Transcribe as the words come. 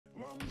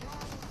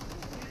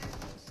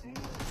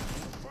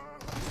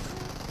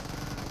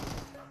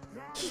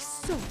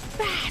so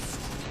fast.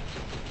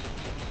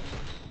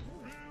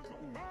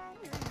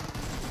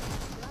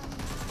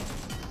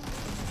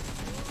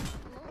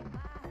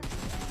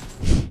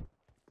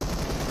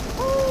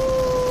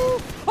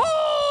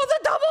 Oh, the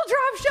double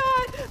drop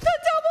shot! The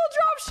double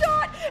drop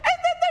shot! And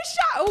then the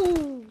shot!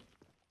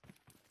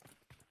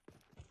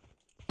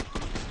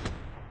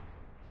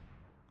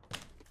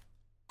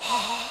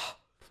 Oh.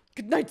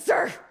 Good night,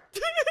 sir.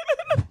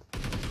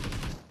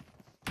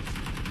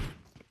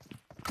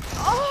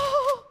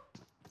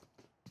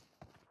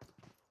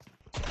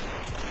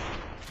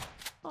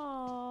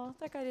 Oh,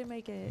 that guy didn't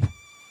make it.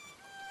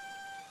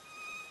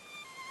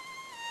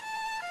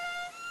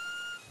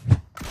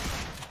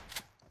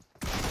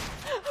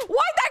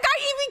 Why'd that guy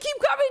even keep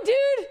coming,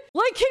 dude?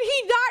 Like, can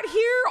he not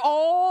hear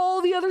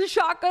all the other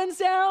shotgun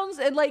sounds?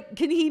 And like,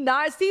 can he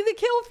not see the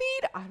kill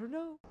feed? I don't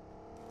know.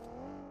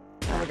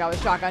 Oh my god,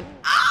 with shotgun.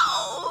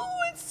 Oh,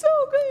 it's so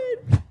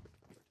good.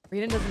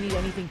 Raydin doesn't need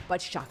anything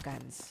but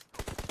shotguns.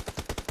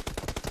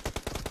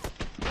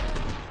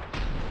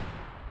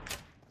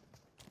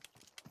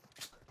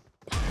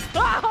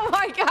 Oh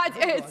my god,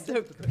 it's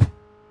so good.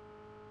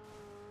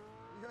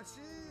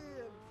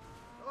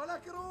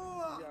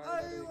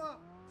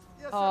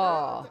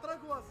 Oh.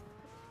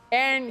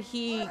 And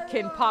he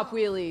can pop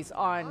wheelies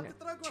on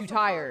 2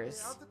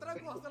 tires.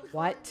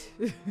 What?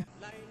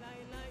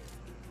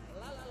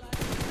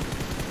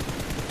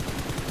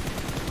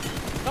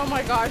 Oh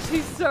my gosh,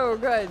 he's so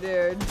good,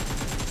 dude.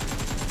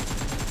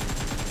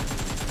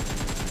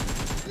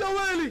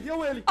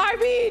 I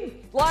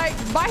mean,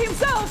 like, by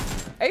himself.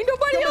 Ain't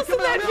nobody else in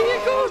that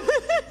vehicle.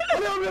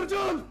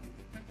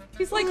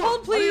 He's like,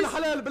 hold please.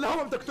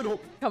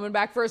 Coming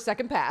back for a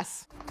second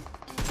pass.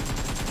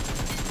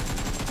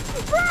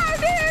 Bro,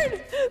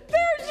 dude!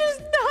 They're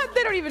just not,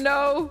 they don't even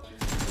know.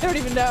 They don't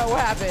even know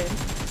what happened.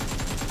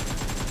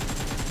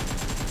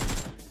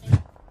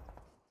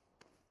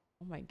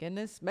 Oh my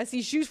goodness.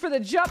 Messy shoes for the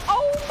jump.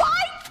 Oh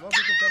my god!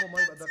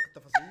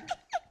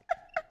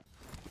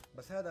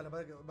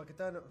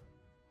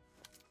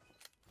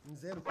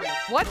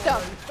 What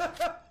the?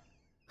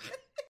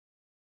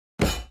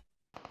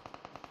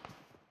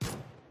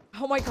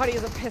 Oh my god, he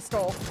has a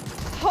pistol.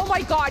 Oh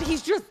my god,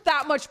 he's just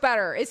that much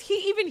better. Is he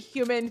even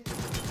human?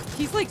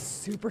 He's like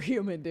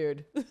superhuman,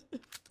 dude.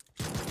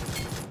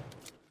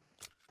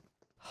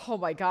 Oh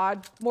my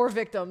god, more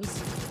victims.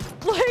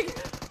 Like,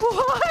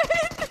 what?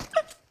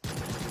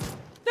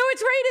 No,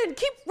 it's Raydin.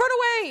 Run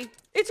away.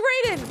 It's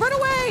Raydin. Run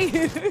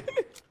away.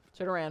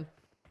 Should have ran.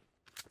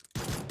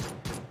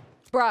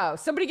 Bro,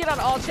 somebody get on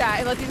all chat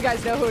and let these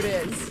guys know who it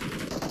is.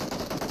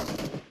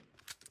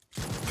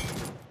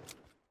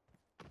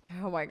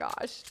 Oh my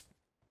gosh.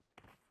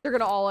 They're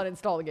gonna all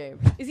uninstall the game.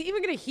 Is he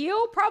even gonna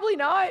heal? Probably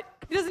not.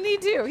 He doesn't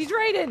need to. He's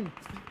Raydin.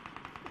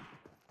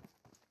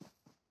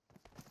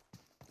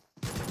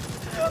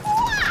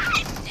 What?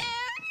 Dude,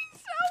 he's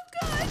so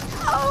good.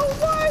 Oh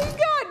my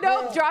god.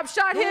 Nope, drop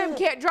shot him.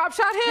 Can't drop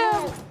shot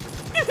him.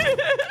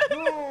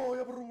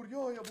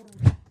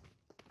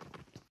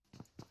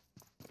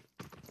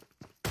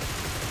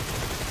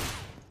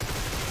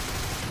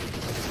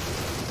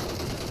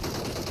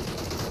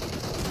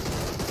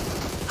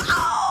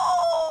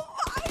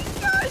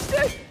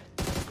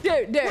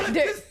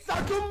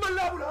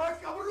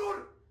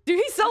 Dude,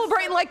 he's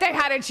celebrating like they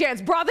had a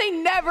chance. Bro, they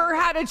never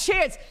had a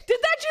chance. Did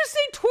that just say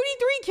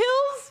 23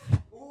 kills?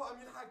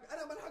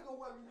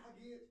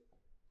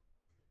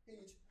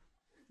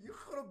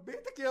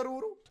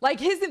 Like,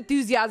 his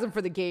enthusiasm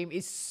for the game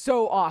is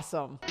so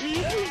awesome.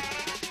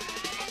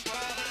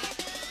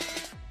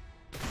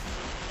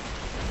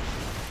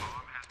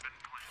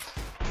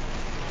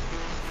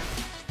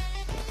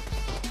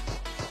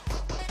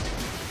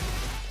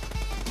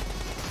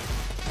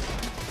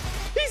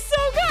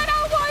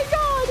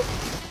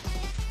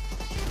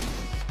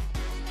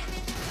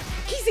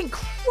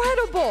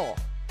 Incredible!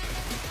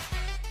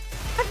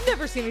 I've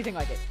never seen anything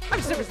like it. I've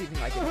just never seen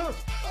anything like it.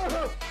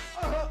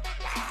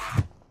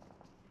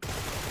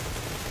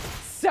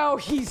 So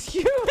he's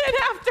human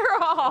after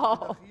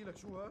all.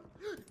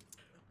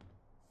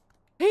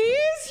 He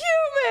is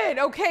human!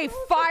 Okay,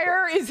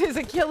 fire is his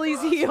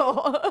Achilles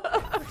heel.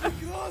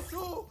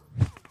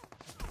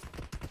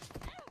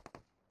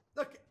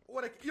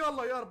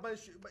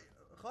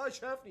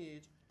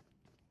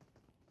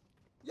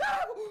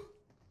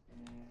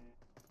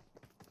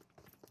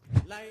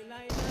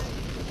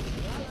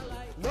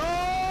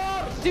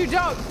 No! Dude,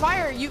 don't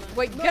fire. You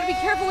wait. You gotta be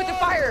careful with the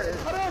fire.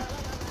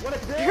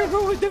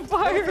 Careful with the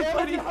fire,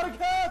 buddy.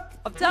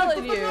 I'm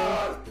telling you.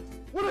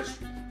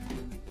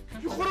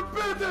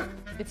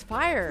 It's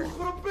fire.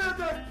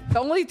 The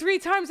only 3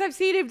 times I've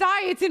seen him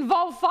die, it's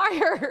involved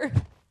fire.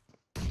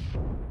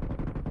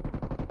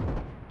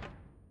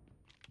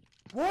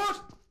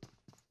 What?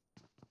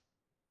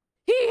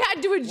 He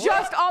had to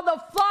adjust on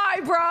the fly,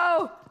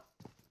 bro.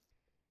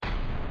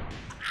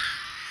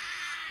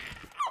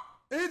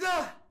 ايه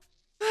ده؟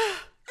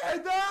 ايه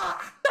ده؟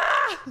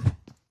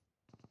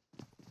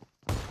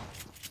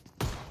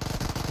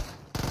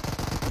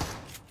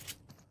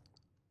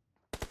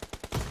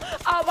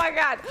 Oh Oh my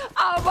god.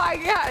 Oh my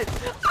god.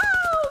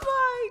 Oh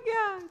my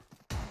god.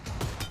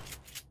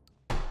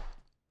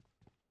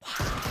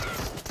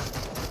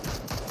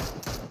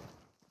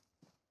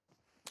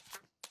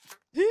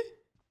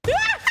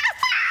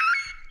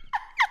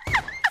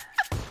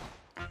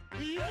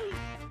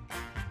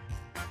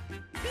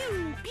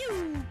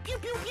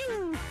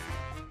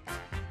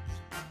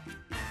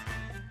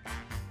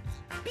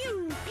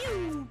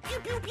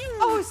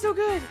 Oh, he's so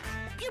good.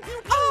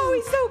 Oh,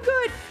 he's so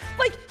good.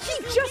 Like,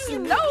 he just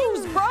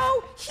knows,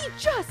 bro. He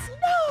just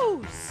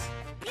knows.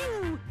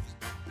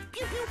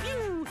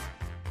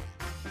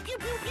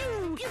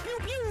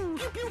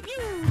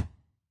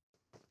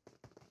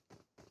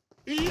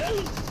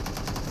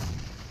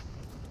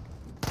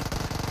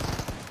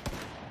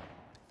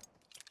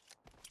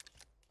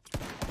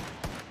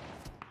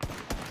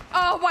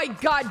 Oh my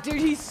god, dude,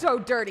 he's so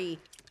dirty.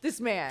 This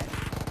man.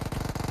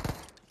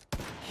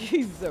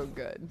 He's so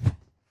good.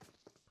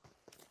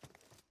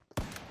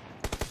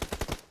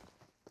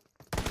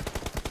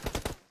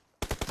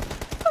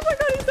 Oh my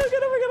god, he's so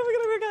good. Oh my god, oh my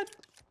god, oh my god.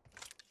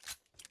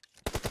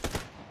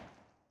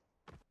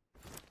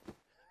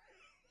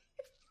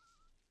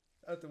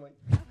 Out the way.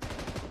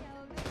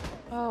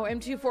 Oh,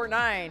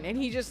 M249, and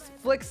he just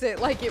flicks it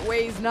like it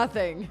weighs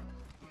nothing.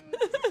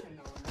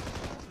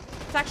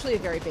 It's actually a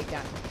very big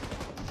gun.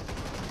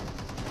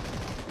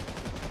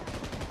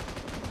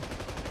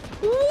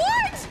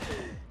 What?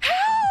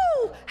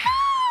 How?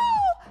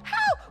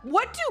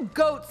 What do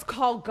goats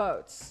call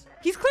goats?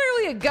 He's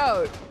clearly a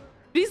goat.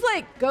 But he's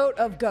like goat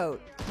of goat.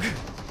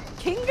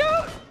 King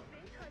goat?